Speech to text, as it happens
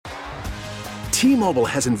T-Mobile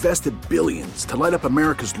has invested billions to light up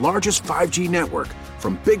America's largest 5G network,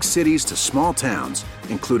 from big cities to small towns,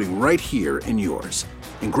 including right here in yours.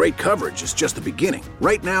 And great coverage is just the beginning.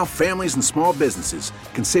 Right now, families and small businesses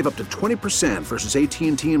can save up to 20% versus AT&T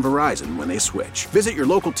and Verizon when they switch. Visit your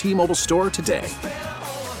local T-Mobile store today.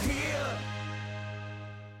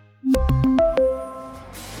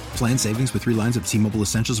 Plan savings with 3 lines of T-Mobile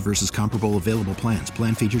Essentials versus comparable available plans.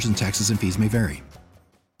 Plan features and taxes and fees may vary.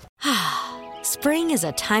 Spring is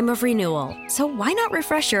a time of renewal, so why not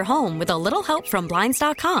refresh your home with a little help from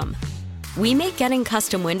Blinds.com? We make getting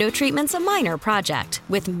custom window treatments a minor project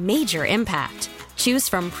with major impact. Choose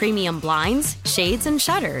from premium blinds, shades, and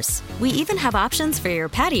shutters. We even have options for your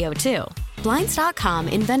patio, too. Blinds.com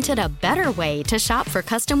invented a better way to shop for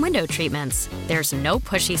custom window treatments. There's no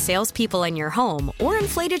pushy salespeople in your home or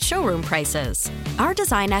inflated showroom prices. Our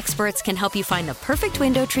design experts can help you find the perfect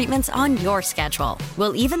window treatments on your schedule.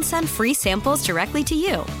 We'll even send free samples directly to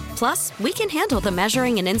you. Plus, we can handle the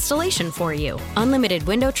measuring and installation for you. Unlimited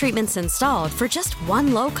window treatments installed for just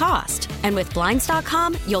one low cost. And with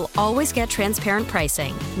Blinds.com, you'll always get transparent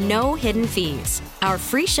pricing. No hidden fees. Our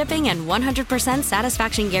free shipping and 100%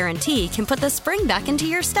 satisfaction guarantee can put the spring back into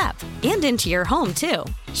your step and into your home, too.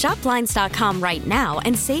 Shop Blinds.com right now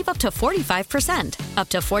and save up to 45%. Up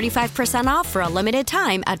to 45% off for a limited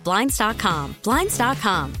time at Blinds.com.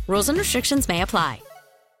 Blinds.com. Rules and restrictions may apply.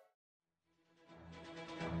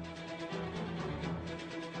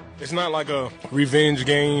 It's not like a revenge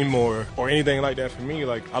game or anything like that for me.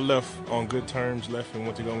 Like, I left on good terms, left and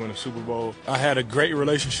went to go win a Super Bowl. I had a great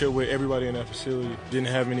relationship with everybody in that facility. Didn't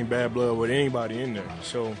have any bad blood with anybody in there.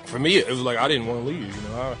 So for me, it was like I didn't want to leave. You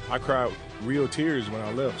know, I cried real tears when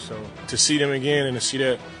I left. So to see them again and to see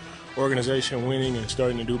that organization winning and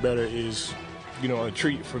starting to do better is, you know, a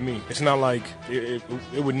treat for me. It's not like it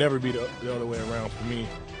would never be the other way around for me.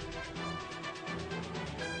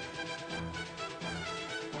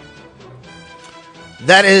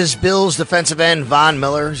 That is Bills defensive end Von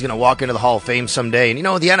Miller. He's going to walk into the Hall of Fame someday. And, you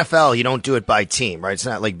know, the NFL, you don't do it by team, right? It's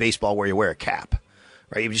not like baseball where you wear a cap,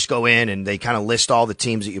 right? You just go in and they kind of list all the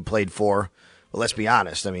teams that you played for. But let's be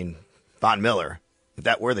honest. I mean, Von Miller, if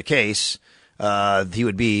that were the case, he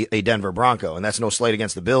would be a Denver Bronco. And that's no slight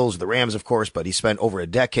against the Bills, the Rams, of course, but he spent over a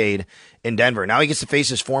decade in Denver. Now he gets to face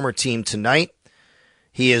his former team tonight.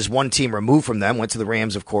 He is one team removed from them, went to the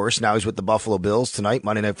Rams, of course. Now he's with the Buffalo Bills tonight,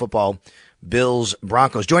 Monday Night Football. Bills,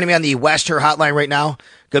 Broncos. Joining me on the Wester hotline right now,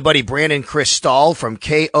 good buddy Brandon Krisztal from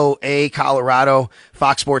KOA, Colorado,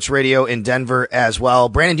 Fox Sports Radio in Denver as well.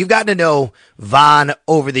 Brandon, you've gotten to know Von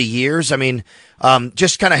over the years. I mean,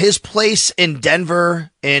 just kind of his place in Denver,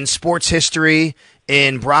 in sports history,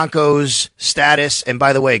 in Broncos status. And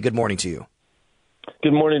by the way, good morning to you.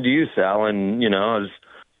 Good morning to you, Sal. And, you know, there's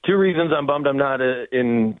 2 reasons I'm bummed I'm not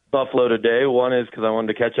in Buffalo today. One is because I wanted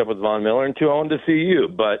to catch up with Von Miller, and 2, I wanted to see you.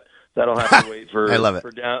 But that'll have to wait for I love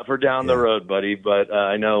it. for down the road, buddy. But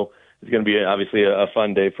I know it's going to be obviously a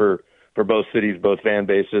fun day for both cities, both fan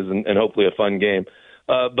bases, and hopefully a fun game.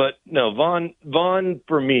 But no, Von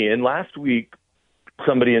for me. And last week,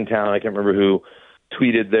 somebody in town, I can't remember who,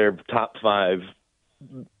 tweeted their top 5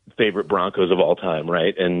 favorite Broncos of all time,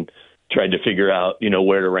 right? And tried to figure out, you know,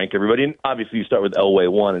 where to rank everybody. And obviously, you start with Elway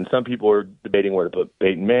 1, and some people are debating where to put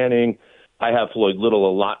Peyton Manning. I have Floyd Little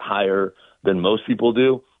a lot higher than most people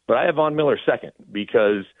do. But I have Von Miller second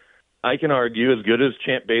because I can argue as good as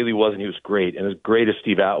Champ Bailey was, and he was great, and as great as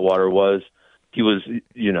Steve Atwater was, he was,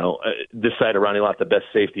 you know, this side of Ronnie Lott, the best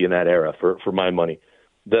safety in that era for my money.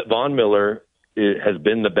 That Von Miller has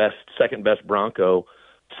been the second best Bronco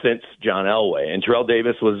since John Elway. And Terrell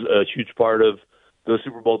Davis was a huge part of those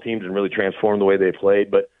Super Bowl teams and really transformed the way they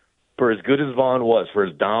played. But for as good as Von was, for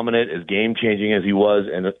as dominant, as game-changing as he was,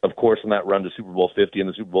 and of course in that run to Super Bowl 50 and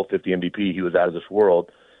the Super Bowl 50 MVP, he was out of this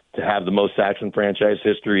world. To have the most sacks in franchise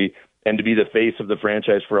history and to be the face of the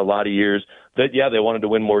franchise for a lot of years, that, yeah, they wanted to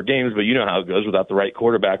win more games, but you know how it goes. Without the right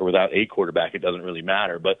quarterback or without a quarterback, it doesn't really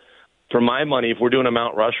matter. But for my money, if we're doing a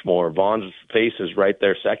Mount Rushmore, Von's face is right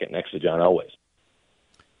there second next to John Elway's.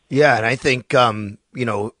 Yeah, and I think, you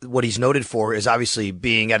know, what he's noted for is obviously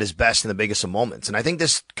being at his best in the biggest of moments. And I think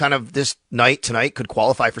this night tonight could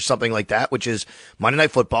qualify for something like that, which is Monday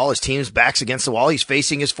Night Football. His team's back's against the wall. He's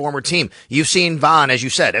facing his former team. You've seen Von, as you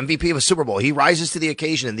said, MVP of a Super Bowl. He rises to the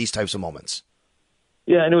occasion in these types of moments.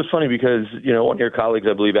 Yeah, and it was funny because, you know, one of your colleagues,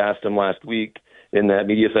 I believe, asked him last week in that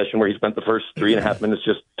media session where he spent the first 3.5 minutes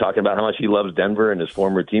just talking about how much he loves Denver and his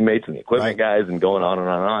former teammates and the equipment guys and going on and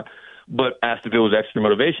on and on. But asked if it was extra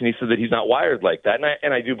motivation, he said that he's not wired like that.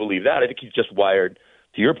 And I do believe that. I think he's just wired,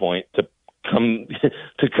 to your point, to come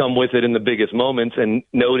with it in the biggest moments, and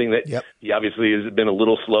noting that he obviously has been a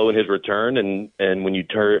little slow in his return, and when you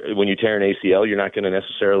tear an ACL, you're not going to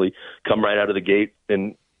necessarily come right out of the gate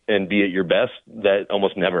and be at your best. That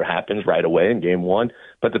almost never happens right away in game one.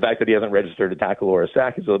 But the fact that he hasn't registered a tackle or a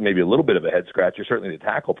sack is maybe a little bit of a head scratcher, certainly the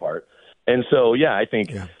tackle part. And so, I think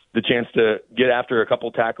the chance to get after a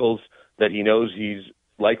couple tackles that he knows he's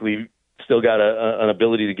likely still got an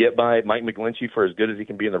ability to get by. Mike McGlinchey, for as good as he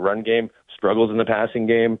can be in the run game, struggles in the passing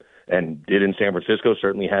game, and did in San Francisco,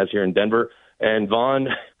 certainly has here in Denver. And Vaughn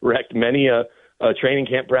wrecked many a training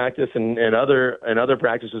camp practice and other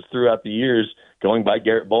practices throughout the years going by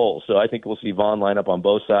Garrett Bowles. So I think we'll see Vaughn line up on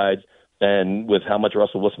both sides. And with how much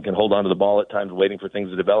Russell Wilson can hold on to the ball at times, waiting for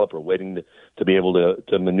things to develop or waiting to be able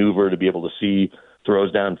to maneuver, to be able to see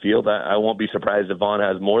throws downfield, I won't be surprised if Vaughn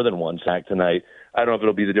has more than one sack tonight. I don't know if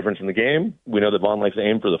it'll be the difference in the game. We know that Vaughn likes to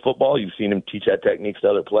aim for the football. You've seen him teach that technique to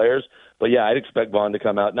other players. But, I'd expect Vaughn to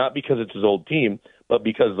come out, not because it's his old team, but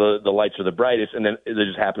because the lights are the brightest. And then there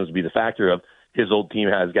just happens to be the factor of his old team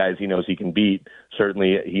has guys he knows he can beat.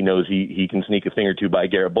 Certainly he knows he can sneak a thing or two by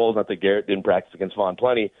Garrett Bowles. Not that Garrett didn't practice against Vaughn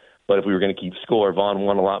plenty, but if we were going to keep score, Vaughn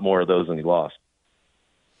won a lot more of those than he lost.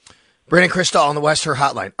 Brandon Krisztal on the West Her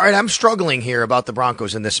Hotline. All right, I'm struggling here about the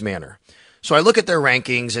Broncos in this manner. So I look at their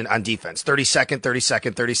rankings and on defense, 32nd,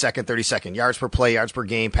 32nd, 32nd, 32nd, yards per play, yards per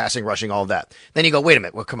game, passing, rushing, all of that. Then you go, wait a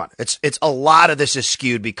minute. Well, come on. It's a lot of this is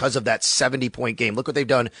skewed because of that 70-point game. Look what they've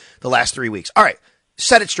done the last 3 weeks. All right,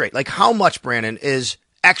 set it straight. Like how much, Brandon, is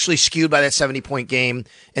actually skewed by that 70-point game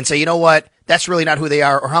and say, you know what? That's really not who they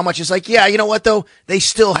are, or how much is like, you know what, though? They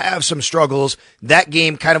still have some struggles. That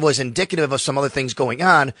game kind of was indicative of some other things going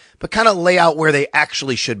on, but kind of lay out where they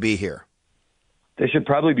actually should be here. They should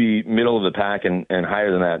probably be middle of the pack and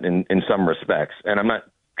higher than that in some respects. And I'm not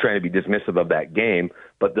trying to be dismissive of that game,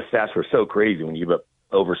 but the stats were so crazy when you give up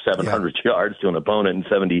over 700 yards to an opponent and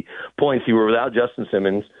 70 points. You were without Justin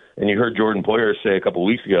Simmons, and you heard Jordan Poyer say a couple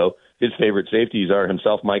weeks ago his favorite safeties are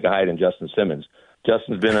himself, Micah Hyde, and Justin Simmons.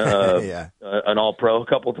 Justin's been an All-Pro a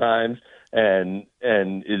couple times and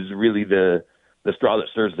is really the straw that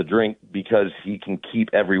stirs the drink because he can keep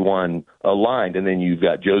everyone aligned. And then you've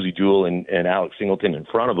got Josie Jewell and Alex Singleton in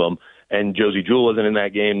front of him. And Josie Jewell wasn't in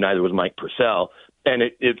that game. Neither was Mike Purcell. And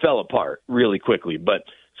it fell apart really quickly. But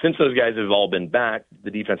since those guys have all been back,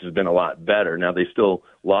 the defense has been a lot better. Now, they still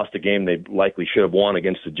lost a game they likely should have won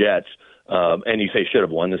against the Jets. And you say should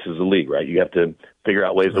have won. This is the league, right? You have to figure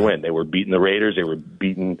out ways to win. They were beating the Raiders. They were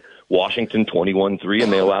beating Washington 21-3,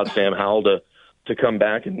 and they allowed Sam Howell to come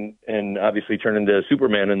back and obviously turn into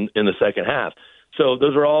Superman in the second half. So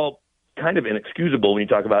those are all kind of inexcusable when you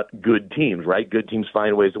talk about good teams, right? Good teams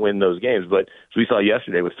find ways to win those games. But as we saw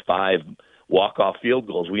yesterday with 5 walk-off field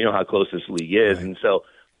goals, we know how close this league is. Right. And so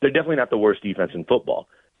they're definitely not the worst defense in football.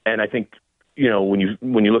 And I think, when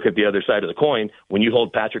you look at the other side of the coin, when you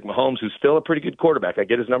hold Patrick Mahomes, who's still a pretty good quarterback, I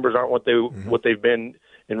get his numbers aren't what they've been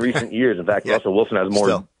in recent years. In fact, Russell Wilson has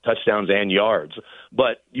more touchdowns and yards.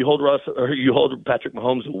 But you hold Patrick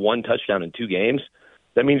Mahomes to 1 touchdown in 2 games.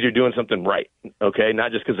 That means you're doing something right, okay?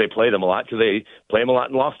 Not just because they play them a lot, because they play them a lot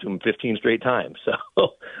and lost to them 15 straight times. So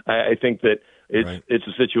I think that it's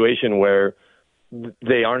a situation where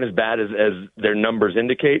they aren't as bad as their numbers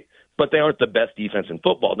indicate, but they aren't the best defense in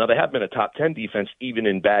football. Now, they have been a top 10 defense even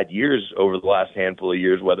in bad years over the last handful of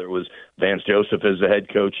years, whether it was Vance Joseph as the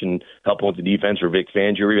head coach and helping with the defense, or Vic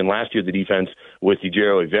Fangio, or even last year the defense with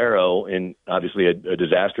Ejiro Evero, and obviously a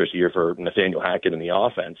disastrous year for Nathaniel Hackett in the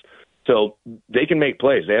offense. So they can make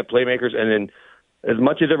plays. They have playmakers. And then as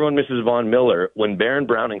much as everyone misses Von Miller, when Baron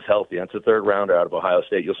Browning's healthy, that's a third rounder out of Ohio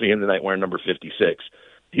State, you'll see him tonight wearing number 56.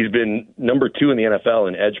 He's been number 2 in the NFL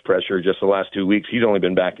in edge pressure just the last 2 weeks. He's only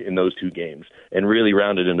been back in those 2 games and really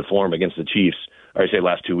rounded into form against the Chiefs. Or I say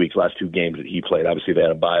last 2 weeks, last 2 games that he played. Obviously, they had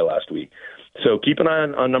a bye last week. So keep an eye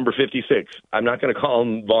on number 56. I'm not going to call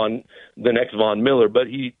him the next Von Miller, but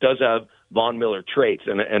he does have Von Miller traits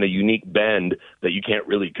and a unique bend that you can't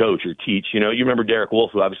really coach or teach. You remember Derek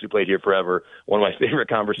Wolfe, who obviously played here forever. One of my favorite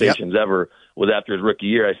conversations ever was after his rookie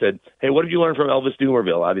year. I said, hey, what did you learn from Elvis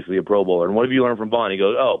Dumervil, obviously a Pro Bowler, and what have you learned from Von? He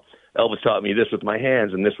goes, Elvis taught me this with my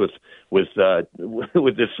hands and this with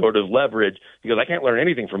this sort of leverage. He goes, I can't learn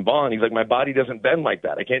anything from Vaughn. He's like, my body doesn't bend like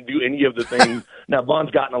that. I can't do any of the things. Now,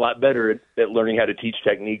 Vaughn's gotten a lot better at learning how to teach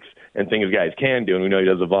techniques and things guys can do. And we know he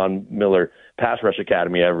does the Von Miller Pass Rush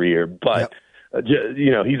Academy every year. But,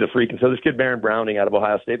 he's a freak. And so this kid, Baron Browning out of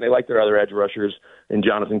Ohio State, and they like their other edge rushers, and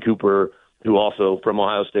Jonathan Cooper, who also from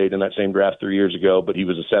Ohio State in that same draft 3 years ago, but he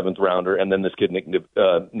was a 7th rounder. And then this kid,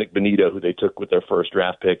 Nick Benito, who they took with their first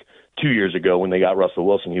draft pick 2 years ago when they got Russell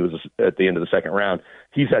Wilson. He was at the end of the second round.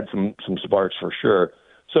 He's had some sparks for sure.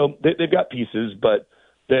 So they've got pieces, but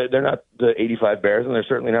they're not the 85 Bears, and they're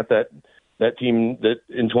certainly not that team that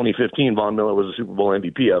in 2015 Von Miller was a Super Bowl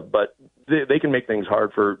MVP of. But they can make things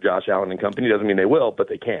hard for Josh Allen and company. Doesn't mean they will, but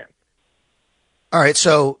they can. All right,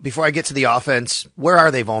 so before I get to the offense, where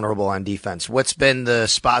are they vulnerable on defense? What's been the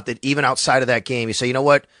spot that even outside of that game, you say, you know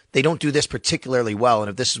what, they don't do this particularly well, and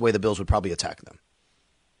if this is the way the Bills would probably attack them?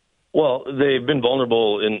 Well, they've been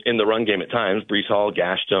vulnerable in the run game at times. Breece Hall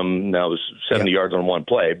gashed them. Now it was 70 yards on one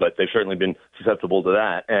play, but they've certainly been susceptible to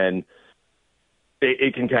that. And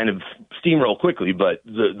it can kind of steamroll quickly, but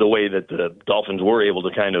the way that the Dolphins were able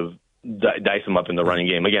to kind of dice them up in the running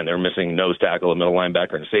game, again, they're missing nose tackle, a middle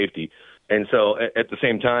linebacker, and a safety. And so at the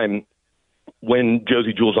same time, when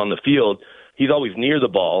Josie Jewell's on the field, he's always near the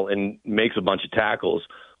ball and makes a bunch of tackles,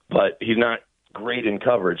 but he's not great in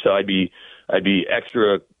coverage. So I'd be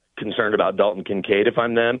extra concerned about Dalton Kincaid if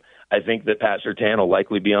I'm them. I think that Pat Surtain will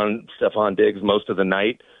likely be on Stephon Diggs most of the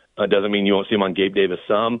night. Doesn't mean you won't see him on Gabe Davis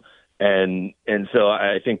some. And so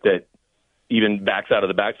I think that even backs out of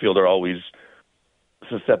the backfield are always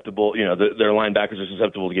susceptible. You know, their linebackers are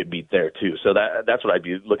susceptible to get beat there too. So that's what I'd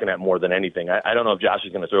be looking at more than anything. I don't know if Josh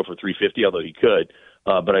is going to throw for 350, although he could.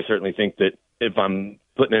 But I certainly think that if I'm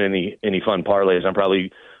putting in any fun parlays, I'm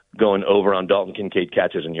probably going over on Dalton Kincaid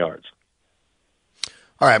catches and yards.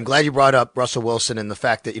 All right, I'm glad you brought up Russell Wilson and the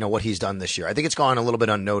fact that, you know, what he's done this year. I think it's gone a little bit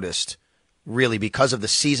unnoticed, really, because of the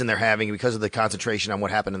season they're having, because of the concentration on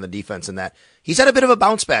what happened in the defense and that. He's had a bit of a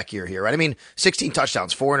bounce back year here, right? I mean, 16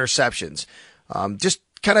 touchdowns, 4 interceptions. Just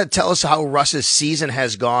kind of tell us how Russ's season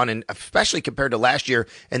has gone, and especially compared to last year,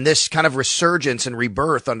 and this kind of resurgence and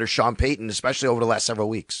rebirth under Sean Payton, especially over the last several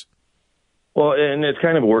weeks. Well, and it's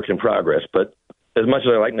kind of a work in progress, but as much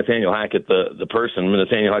as I like Nathaniel Hackett, the person,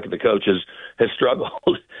 Nathaniel Hackett, the coach, has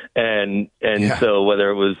struggled. And so whether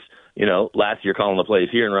it was, you know, last year calling the plays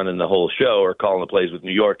here and running the whole show, or calling the plays with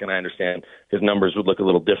New York, and I understand his numbers would look a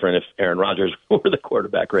little different if Aaron Rodgers were the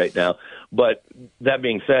quarterback right now. But that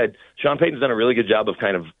being said, Sean Payton's done a really good job of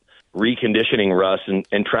kind of reconditioning Russ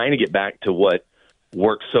and trying to get back to what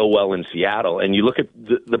worked so well in Seattle. And you look at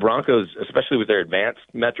the Broncos, especially with their advanced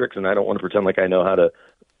metrics, and I don't want to pretend like I know how to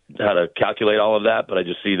calculate all of that, but I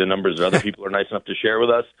just see the numbers that other people are nice enough to share with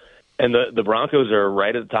us. And the Broncos are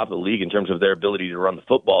right at the top of the league in terms of their ability to run the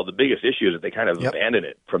football. The biggest issue is that they kind of abandon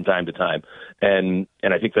it from time to time. And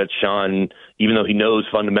I think that Sean, even though he knows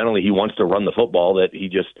fundamentally he wants to run the football, that he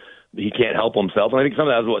can't help himself. And I think some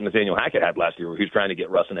of that was what Nathaniel Hackett had last year, where he was trying to get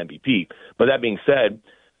Russ an MVP. But that being said,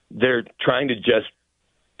 they're trying to just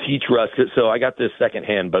teach Russ. So I got this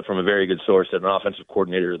secondhand, but from a very good source, that an offensive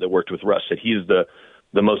coordinator that worked with Russ said he's the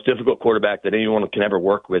most difficult quarterback that anyone can ever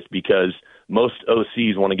work with, because most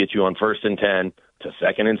OCs want to get you on 1st and 10 to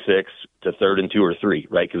 2nd and 6 to 3rd and 2 or 3,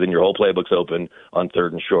 right? Because then your whole playbook's open on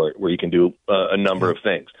 3rd and short, where you can do a number of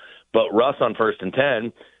things. But Russ on 1st and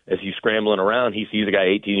 10, as he's scrambling around, he sees a guy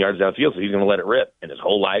 18 yards downfield, so he's going to let it rip. And his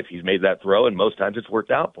whole life, he's made that throw, and most times it's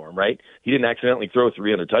worked out for him, right? He didn't accidentally throw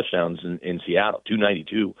 300 touchdowns in Seattle,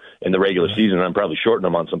 292 in the regular season, and I'm probably shorting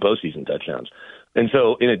him on some postseason touchdowns. And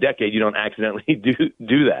so in a decade, you don't accidentally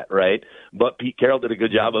do that, right? But Pete Carroll did a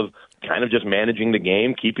good job of kind of just managing the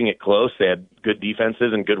game, keeping it close. They had good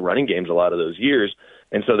defenses and good running games a lot of those years.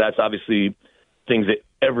 And so that's obviously things that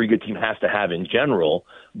every good team has to have in general.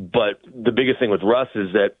 But the biggest thing with Russ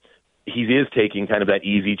is that he is taking kind of that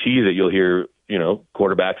easy cheese that you'll hear, you know,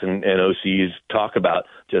 quarterbacks and OCs talk about.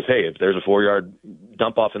 Just, hey, if there's a 4-yard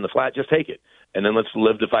dump off in the flat, just take it. And then let's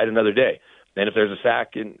live to fight another day. And if there's a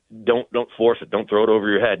sack, and don't force it. Don't throw it over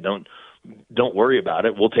your head. Don't worry about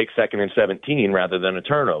it. We'll take 2nd and 17 rather than a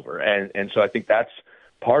turnover. And so I think that's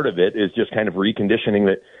part of it, is just kind of reconditioning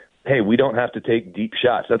that, hey, we don't have to take deep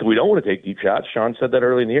shots. Not that we don't want to take deep shots. Sean said that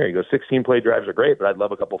early in the year. He goes, 16-play drives are great, but I'd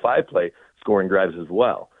love a couple 5-play scoring drives as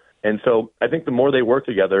well. And so I think the more they work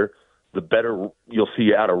together, the better you'll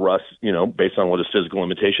see out of Russ, you know, based on what his physical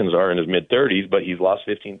limitations are in his mid-30s, but he's lost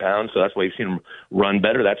 15 pounds, so that's why you've seen him run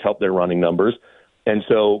better. That's helped their running numbers. And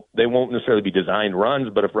so they won't necessarily be designed runs,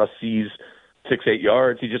 but if Russ sees 6-8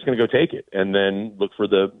 yards, he's just going to go take it and then look for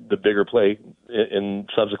the bigger play in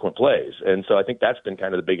subsequent plays. And so I think that's been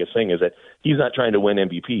kind of the biggest thing, is that he's not trying to win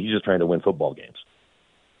MVP. He's just trying to win football games.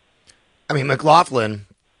 I mean, McLaughlin,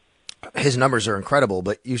 his numbers are incredible,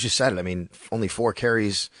 but you just said it. I mean, only 4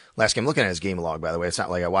 carries last game. Looking at his game log, by the way, it's not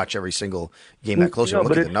like I watch every single game that closely. I'm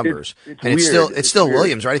looking at the numbers, and it's still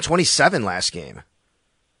Williams, right? 27 last game.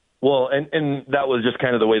 Well, and that was just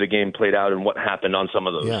kind of the way the game played out and what happened on some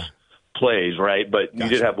of those plays, right? But you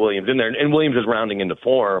did have Williams in there, and Williams is rounding into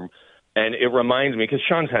form, and it reminds me, because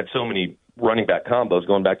Sean's had so many running back combos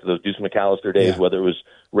going back to those Deuce McAllister days, whether it was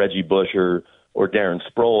Reggie Bush or Darren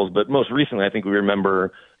Sproles. But most recently, I think we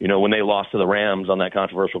remember, when they lost to the Rams on that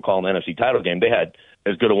controversial call in the NFC title game, they had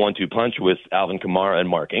as good a 1-2 punch with Alvin Kamara and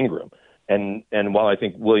Mark Ingram. And while I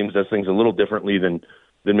think Williams does things a little differently than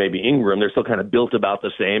maybe Ingram, they're still kind of built about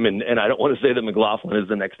the same. And I don't want to say that McLaughlin is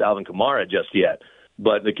the next Alvin Kamara just yet,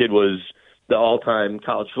 but the kid was the all-time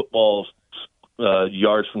college football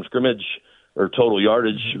yards from scrimmage or total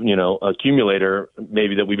yardage, accumulator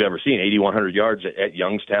maybe that we've ever seen, 8,100 yards at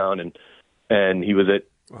Youngstown. And he was at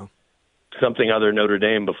something other Notre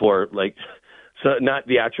Dame before, so not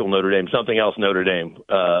the actual Notre Dame, something else Notre Dame.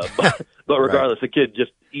 But regardless, the kid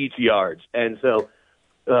just eats yards. And so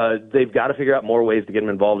they've got to figure out more ways to get him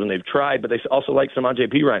involved, and they've tried, but they also like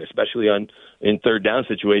Samaje Perine, especially in third down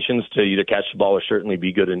situations, to either catch the ball or certainly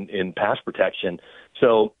be good in pass protection.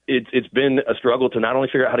 So it's been a struggle to not only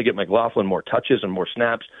figure out how to get McLaughlin more touches and more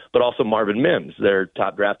snaps, but also Marvin Mims, their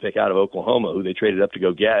top draft pick out of Oklahoma, who they traded up to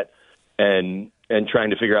go get, and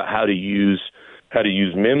trying to figure out how to use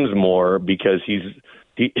Mims more, because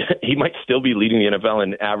he might still be leading the NFL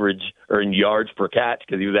in average or in yards per catch,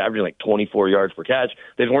 because he was averaging like 24 yards per catch.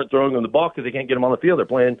 They just weren't throwing him the ball because they can't get him on the field. They're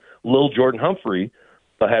playing Lil Jordan Humphrey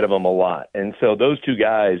ahead of him a lot. And so those two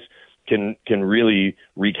guys can really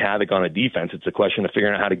wreak havoc on a defense. It's a question of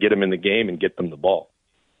figuring out how to get them in the game and get them the ball.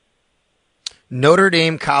 Notre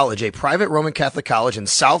Dame College, a private Roman Catholic college in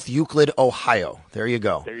South Euclid, Ohio. There you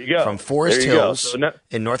go. There you go. From Forest Hills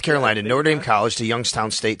in North Carolina, Notre Dame College to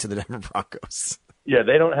Youngstown State to the Denver Broncos. Yeah,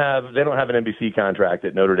 they don't have an NBC contract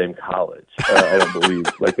at Notre Dame College. I don't believe,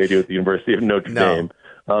 like they do at the University of Notre Dame.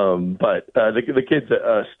 But the kid's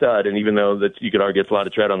a stud, and even though that you could argue it's a lot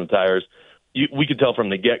of tread on the tires, we could tell from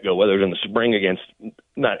the get-go, whether it's in the spring against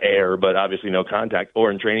not air, but obviously no contact,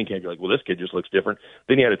 or in training camp, you're like, well, this kid just looks different.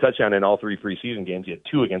 Then he had a touchdown in all 3 preseason games. He had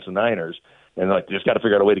 2 against the Niners, and just got to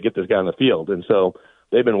figure out a way to get this guy on the field. And so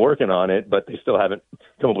they've been working on it, but they still haven't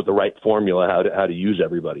come up with the right formula how to use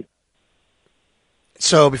everybody.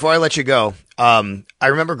 So before I let you go, I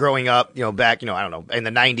remember growing up, back, I don't know, in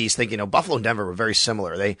the 90s, thinking, Buffalo and Denver were very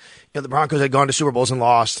similar. They, the Broncos had gone to Super Bowls and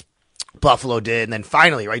lost. Buffalo did. And then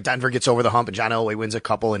finally, right, Denver gets over the hump and John Elway wins a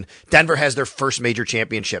couple, and Denver has their first major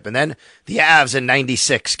championship. And then the Avs in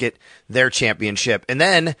 96 get their championship. And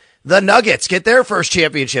then the Nuggets get their first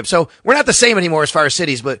championship. So we're not the same anymore as far as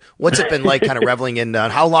cities, but what's it been like kind of reveling in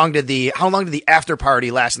how long did the after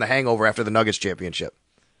party last in the hangover after the Nuggets championship?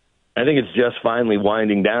 I think it's just finally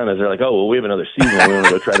winding down as they're like, oh, well, we have another season. We want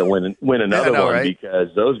to go try to win another one, right? Because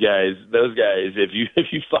those guys, if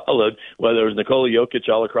you followed, whether it was Nikola Jokic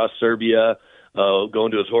all across Serbia,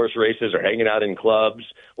 going to his horse races or hanging out in clubs,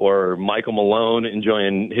 or Michael Malone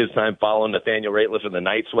enjoying his time following Nathaniel Rateliff in the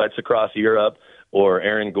night sweats across Europe, or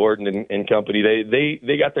Aaron Gordon and company,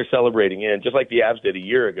 they got their celebrating in, just like the Avs did a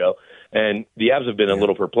year ago. And the Avs have been a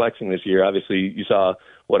little perplexing this year. Obviously, you saw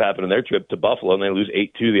what happened in their trip to Buffalo, and they lose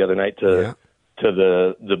 8-2 the other night to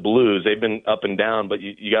the Blues. They've been up and down, but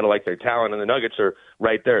you got to like their talent. And the Nuggets are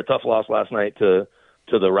right there. A tough loss last night to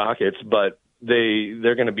the Rockets, but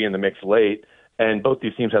they're going to be in the mix late. And both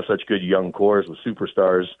these teams have such good young cores with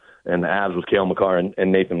superstars, and the Avs with Cale Makar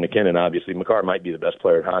and Nathan McKinnon. Obviously, Makar might be the best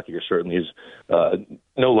player in hockey, or certainly is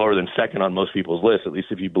no lower than second on most people's list, at least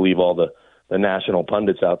if you believe all the national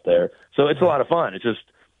pundits out there. So it's a lot of fun. It's just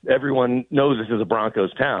everyone knows this is a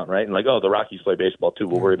Broncos town, right? And like, oh, the Rockies play baseball too.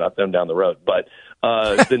 We'll worry about them down the road. But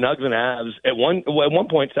the Nugs and Avs, at one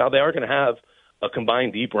point, Sal, they are going to have a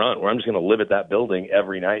combined deep run where I'm just going to live at that building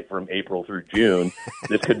every night from April through June.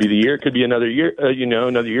 This could be the year. It could be another year,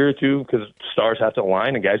 another year or two, because stars have to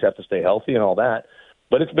align and guys have to stay healthy and all that.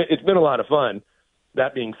 But it's been a lot of fun.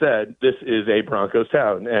 That being said, this is a Broncos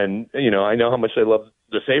town. And, I know how much they love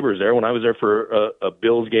the Sabres there. When I was there for a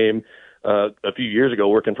Bills game a few years ago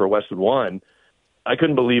working for Westwood One, I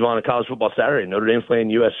couldn't believe on a college football Saturday, Notre Dame's playing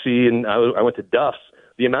USC, and I went to Duff's.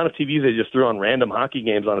 The amount of TVs they just threw on random hockey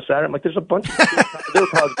games on a Saturday, I'm like, there's a bunch of there were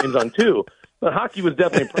college games on too. But hockey was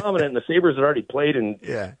definitely prominent, and the Sabres had already played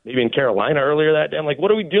maybe in Carolina earlier that day. I'm like,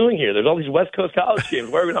 what are we doing here? There's all these West Coast college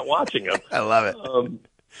games. Why are we not watching them? I love it.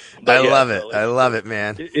 I love it,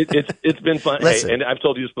 man. It's been fun. Hey, and I've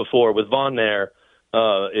told you this before, with Vaughn there,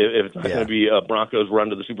 if it's not going to be a Broncos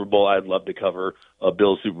run to the Super Bowl, I'd love to cover a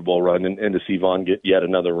Bills Super Bowl run and to see Vaughn get yet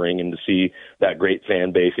another ring and to see that great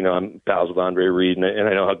fan base. I'm pals with Andre Reed, and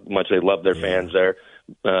I know how much they love their fans there.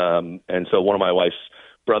 And so one of my wife's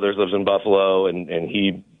brothers lives in Buffalo, and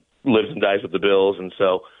he lives and dies with the Bills. And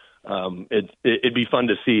so it'd be fun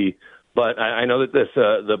to see. But I know that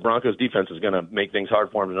the Broncos defense is going to make things hard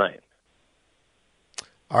for him tonight.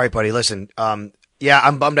 All right, buddy. Listen, Yeah,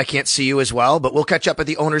 I'm bummed I can't see you as well, but we'll catch up at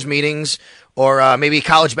the owners' meetings or maybe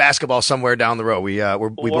college basketball somewhere down the road. We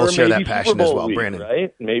both share that passion as well, week, Brandon.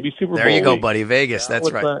 Right? Maybe Super Bowl. There you go, week. buddy. Vegas. Yeah,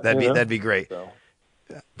 that's right. That'd be great. So.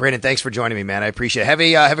 Brandon, thanks for joining me, man. I appreciate it. Have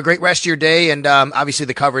a great rest of your day, and obviously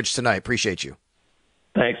the coverage tonight. Appreciate you.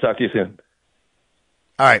 Thanks. Talk to you soon.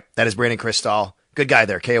 All right, that is Brandon Krisztal. Good guy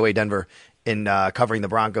there, KOA Denver, in covering the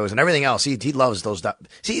Broncos and everything else. He loves those.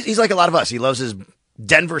 He's like a lot of us. He loves his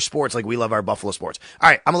Denver sports like we love our Buffalo sports. All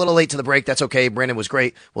right, I'm a little late to the break. That's okay. Brandon was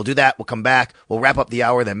great. We'll do that. We'll come back. We'll wrap up the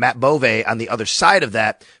hour. Then Matt Bove on the other side of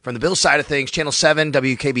that, from the Bills side of things, Channel 7,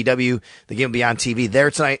 WKBW, the game will be on TV there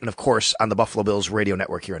tonight, and of course on the Buffalo Bills radio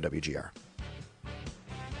network here on WGR.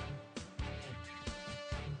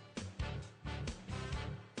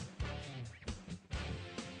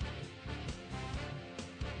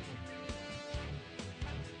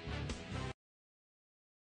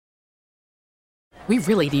 We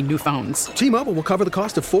really need new phones. T-Mobile will cover the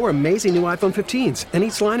cost of 4 amazing new iPhone 15s, and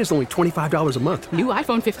each line is only $25 a month. New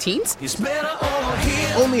iPhone 15s? It's better over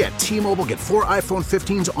here. Only at T-Mobile, get 4 iPhone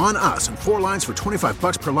 15s on us and 4 lines for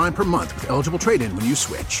 $25 per line per month with eligible trade-in when you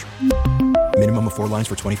switch. Minimum of 4 lines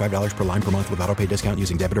for $25 per line per month with autopay discount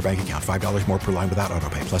using debit or bank account. $5 more per line without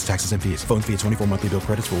autopay, plus taxes and fees. Phone fee at 24 monthly bill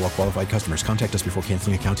credits for well-qualified customers. Contact us before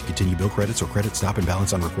canceling account to continue bill credits or credit stop and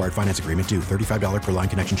balance on required finance agreement due. $35 per line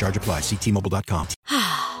connection charge applies. See T-Mobile.com.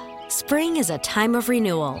 Spring is a time of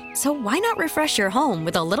renewal, so why not refresh your home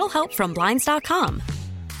with a little help from Blinds.com?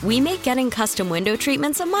 We make getting custom window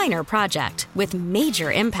treatments a minor project with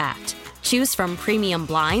major impact. Choose from premium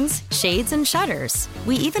blinds, shades, and shutters.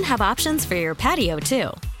 We even have options for your patio,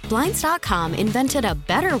 too. Blinds.com invented a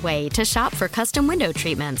better way to shop for custom window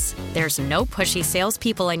treatments. There's no pushy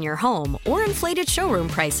salespeople in your home or inflated showroom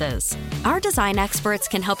prices. Our design experts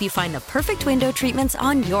can help you find the perfect window treatments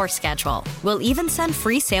on your schedule. We'll even send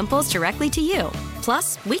free samples directly to you.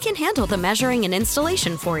 Plus, we can handle the measuring and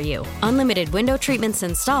installation for you. Unlimited window treatments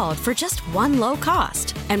installed for just one low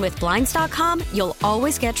cost. And with Blinds.com, you'll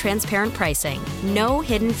always get transparent pricing. No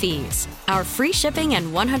hidden fees. Our free shipping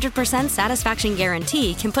and 100% satisfaction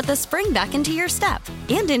guarantee can put the spring back into your step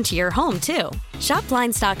and into your home, too. Shop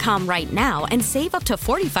Blinds.com right now and save up to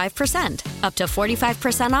 45%. Up to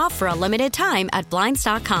 45% off for a limited time at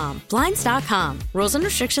Blinds.com. Blinds.com. Rules and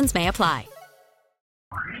restrictions may apply.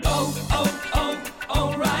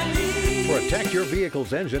 O'Reilly. Protect your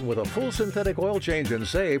vehicle's engine with a full synthetic oil change and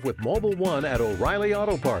save with Mobile One at O'Reilly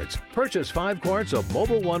Auto Parts. Purchase 5 quarts of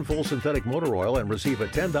Mobile One full synthetic motor oil and receive a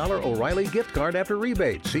 $10 O'Reilly gift card after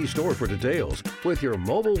rebate. See store for details. With your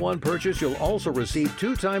Mobile One purchase, you'll also receive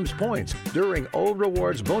 2 times points during O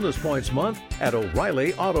Rewards Bonus Points Month at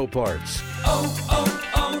O'Reilly Auto Parts.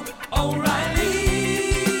 O'Reilly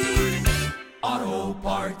Auto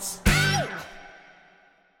Parts.